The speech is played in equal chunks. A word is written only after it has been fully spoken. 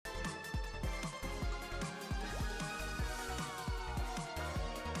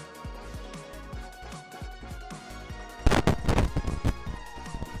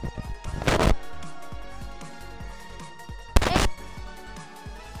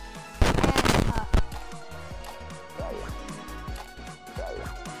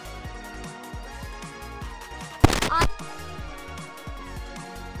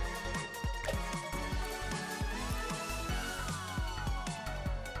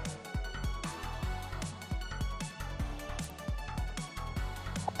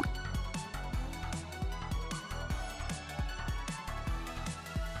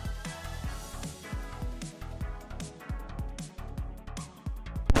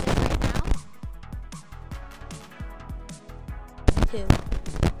too.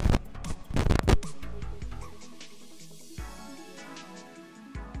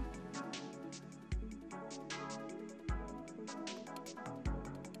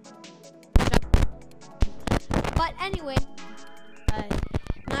 But anyway,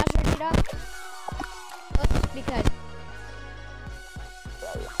 now search it up because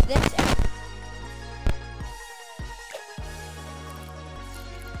this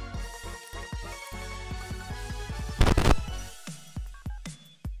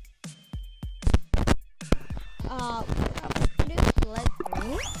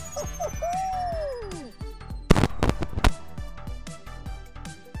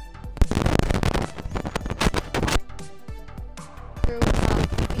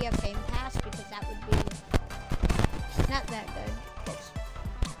via Fame Pass because that would be not that good.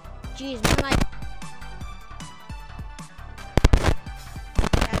 Jeez, my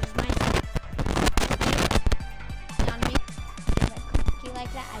that is my on me give a cookie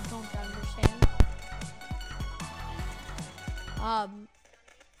like that. I don't understand.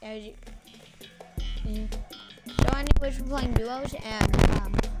 So anyways, we're playing duos and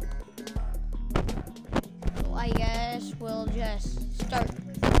so I guess we'll just start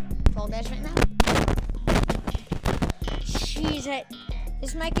Fall Guys right now. Jeez,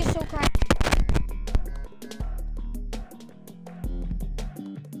 this mic is so cracked.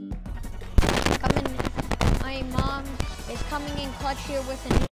 My mom is coming in clutch here with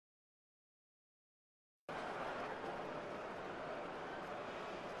a new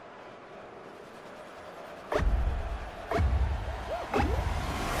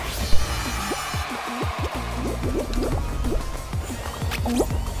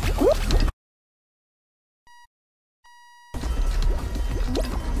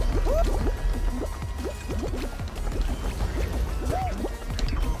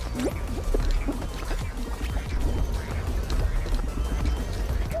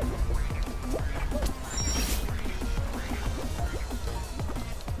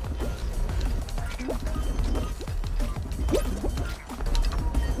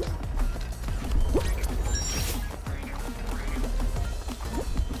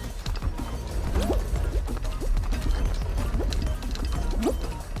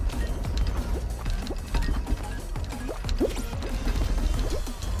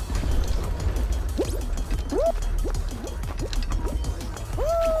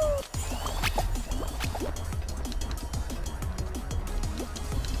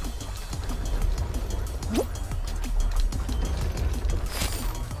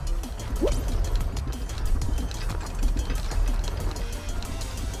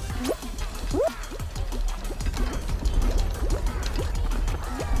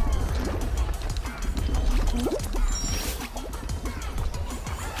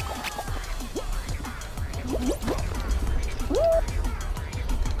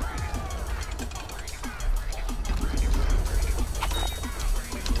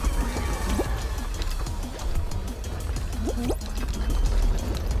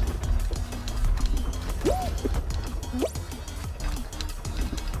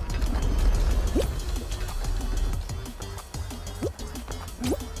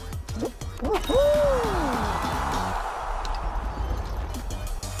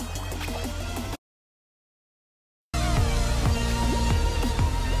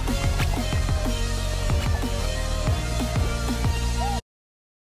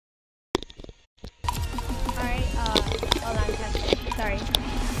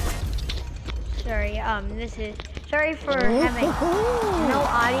sorry for having no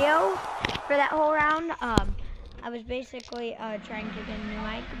audio for that whole round. I was basically trying to get a new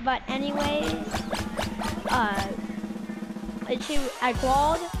mic, but anyways, let's see. I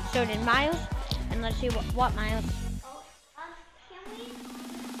qualled, so did Miles, and let's see what Miles.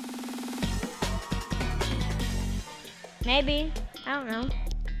 Maybe, I don't know.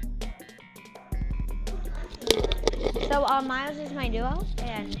 So Miles is my duo,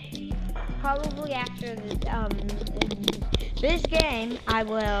 and probably after this game, I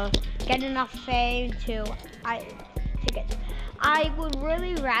will get enough fame to get. I would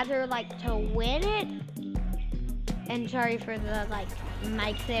really rather like to win it. And sorry for the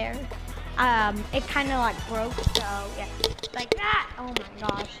mic there. It kind of like broke, so yeah, like that. Oh my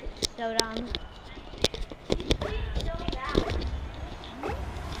gosh, it's so dumb.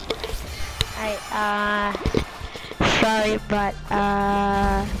 Alright, sorry, but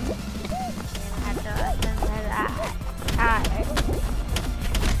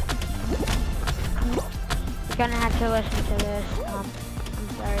gonna have to listen to this. I'm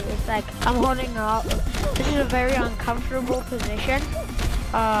sorry. It's like I'm holding her up. This is a very uncomfortable position.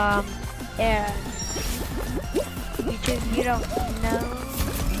 And because you don't know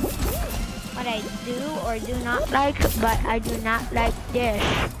what I do or do not like, but I do not like this.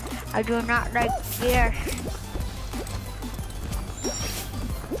 I do not like this.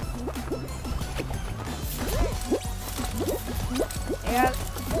 Yeah,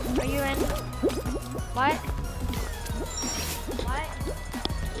 are you in? What? What?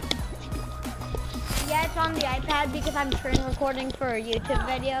 Yeah, it's on the iPad because I'm screen recording for a YouTube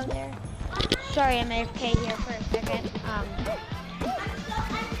video there. Sorry, I'm AFK here for a second.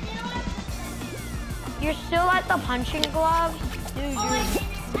 You're still at the punching gloves? Dude,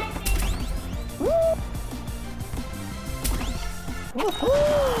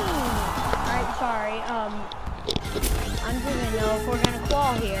 Alright, sorry. I don't even know if we're gonna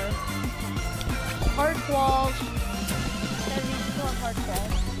qual here. Hard quals. Says we still have hard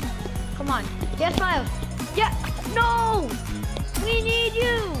quals. Come on. Yes, Miles. Yeah. No! We need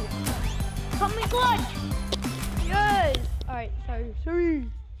you! Come in clutch! Yes! Alright, sorry.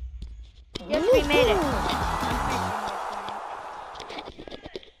 Yes, we made it.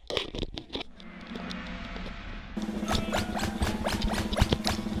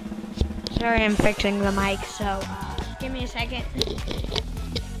 Sorry, I'm fixing the mic, so give me a second.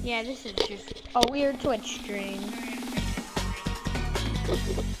 Yeah, this is just a weird Twitch stream.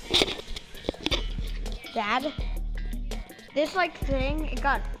 Dad, this like thing, it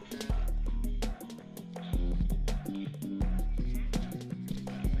got.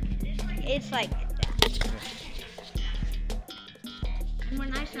 It's like that. And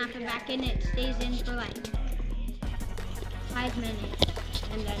when I snap it back in, it stays in for like 5 minutes,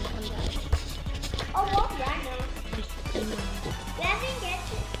 and then it comes out. Oh, well, rhino. We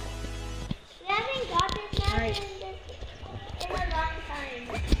haven't got this now Right. in a long time.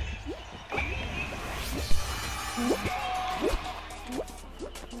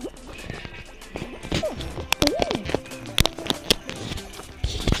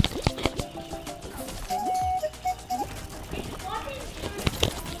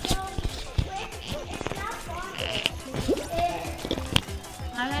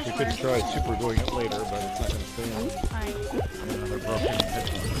 You could try super doing it later, but it's not going to stay on. Another broken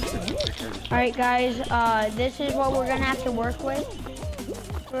headphone. Alright guys, this is what we're gonna have to work with.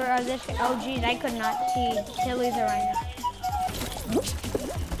 For this, oh geez, I could not see Tilly the Rhino.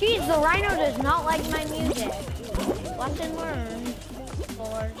 Geez, the Rhino does not like my music. Lesson learned.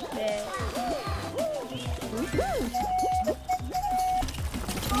 For this.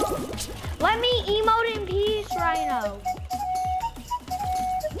 Let me emote in peace, Rhino.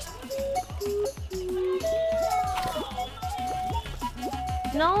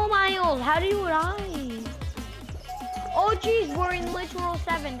 No, Miles, how do you die? Oh, geez, we're in literal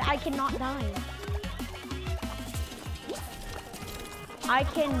 7th. I cannot die. I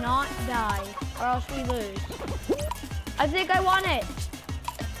cannot die, or else we lose. I think I won it.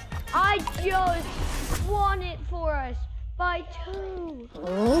 I just won it for us by 2.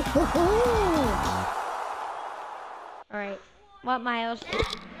 All right, what, Miles?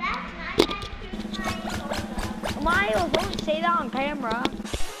 Miles, don't say that on camera.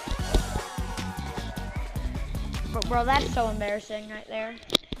 Bro, that's so embarrassing right there.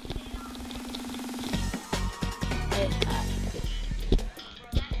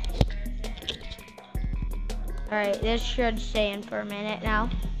 Alright, this should stay in for a minute now.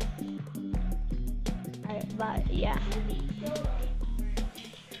 Alright, but yeah.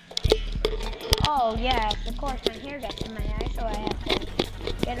 Oh, yes, of course, my hair gets in my eye, so I have to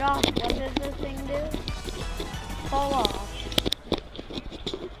get it off. What does this thing do? Fall off.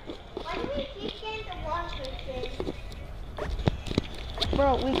 Why do we keep getting the water thing? Bro,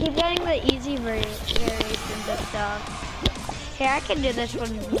 we keep getting the easy variations of stuff. Okay, I can do this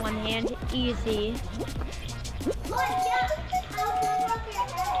one with one hand. Easy.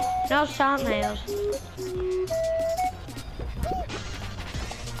 No, stop, Miles.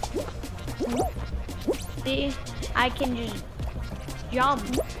 See? I can just jump.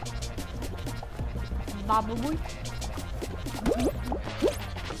 Bobble.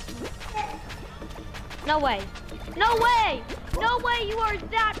 No way. No way! No way you are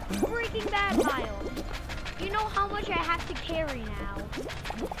that freaking bad, Miles. You know how much I have to carry now.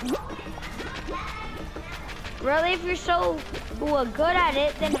 Really, if you're so good at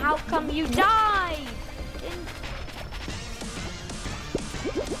it, then how come you died?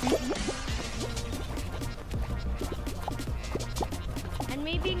 And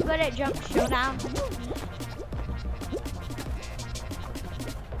me being good at Jump Showdown.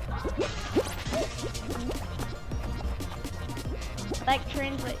 Like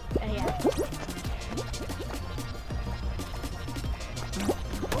translate, yeah.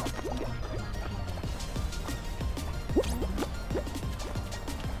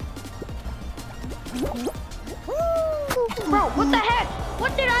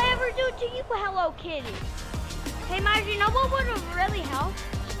 What did I ever do to you, Hello Kitty? Hey, Maj, you know what would have really helped?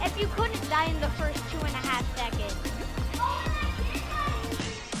 If you couldn't die in the first 2.5 seconds.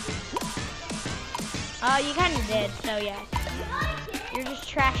 Oh, you kind of did, so yes. You're just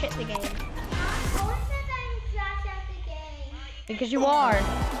trash at the game. Who says I'm trash at the game? Because you are.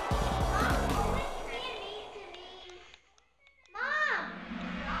 Mom, being mean to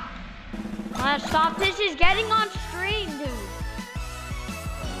me. Mom! Stop, this is getting on stream, dude.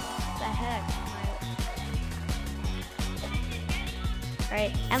 What the heck?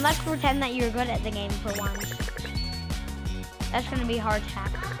 Alright, and let's pretend that you're good at the game for once. That's gonna be hard to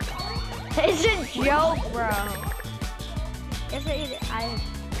hack. It's a joke, bro. Yes, it is.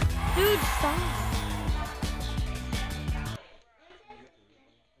 Dude, stop.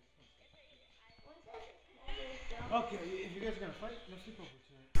 Okay, if you guys are gonna fight, no sleepover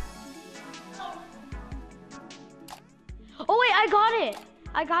tonight. Oh wait, I got it.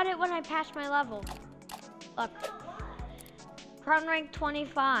 I got it when I passed my level. Look. Crown rank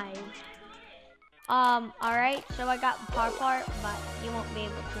 25. Alright, so I got Parpar, but you won't be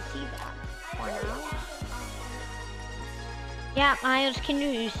able to see that for now. Yeah, Miles, can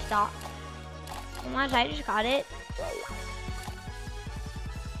you stop? Miles, I just got it.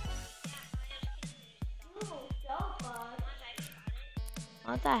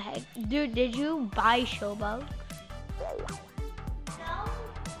 What the heck? Dude, did you buy Showbug?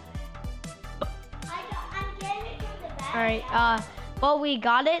 Alright, well, we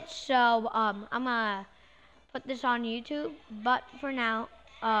got it, so, I'm gonna put this on YouTube, but for now,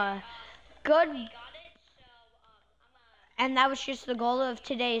 good, and that was just the goal of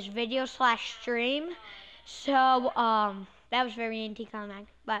today's video / stream, so, that was very anticlimactic,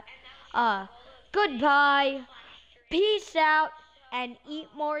 but, goodbye, peace out, and eat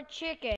more chicken.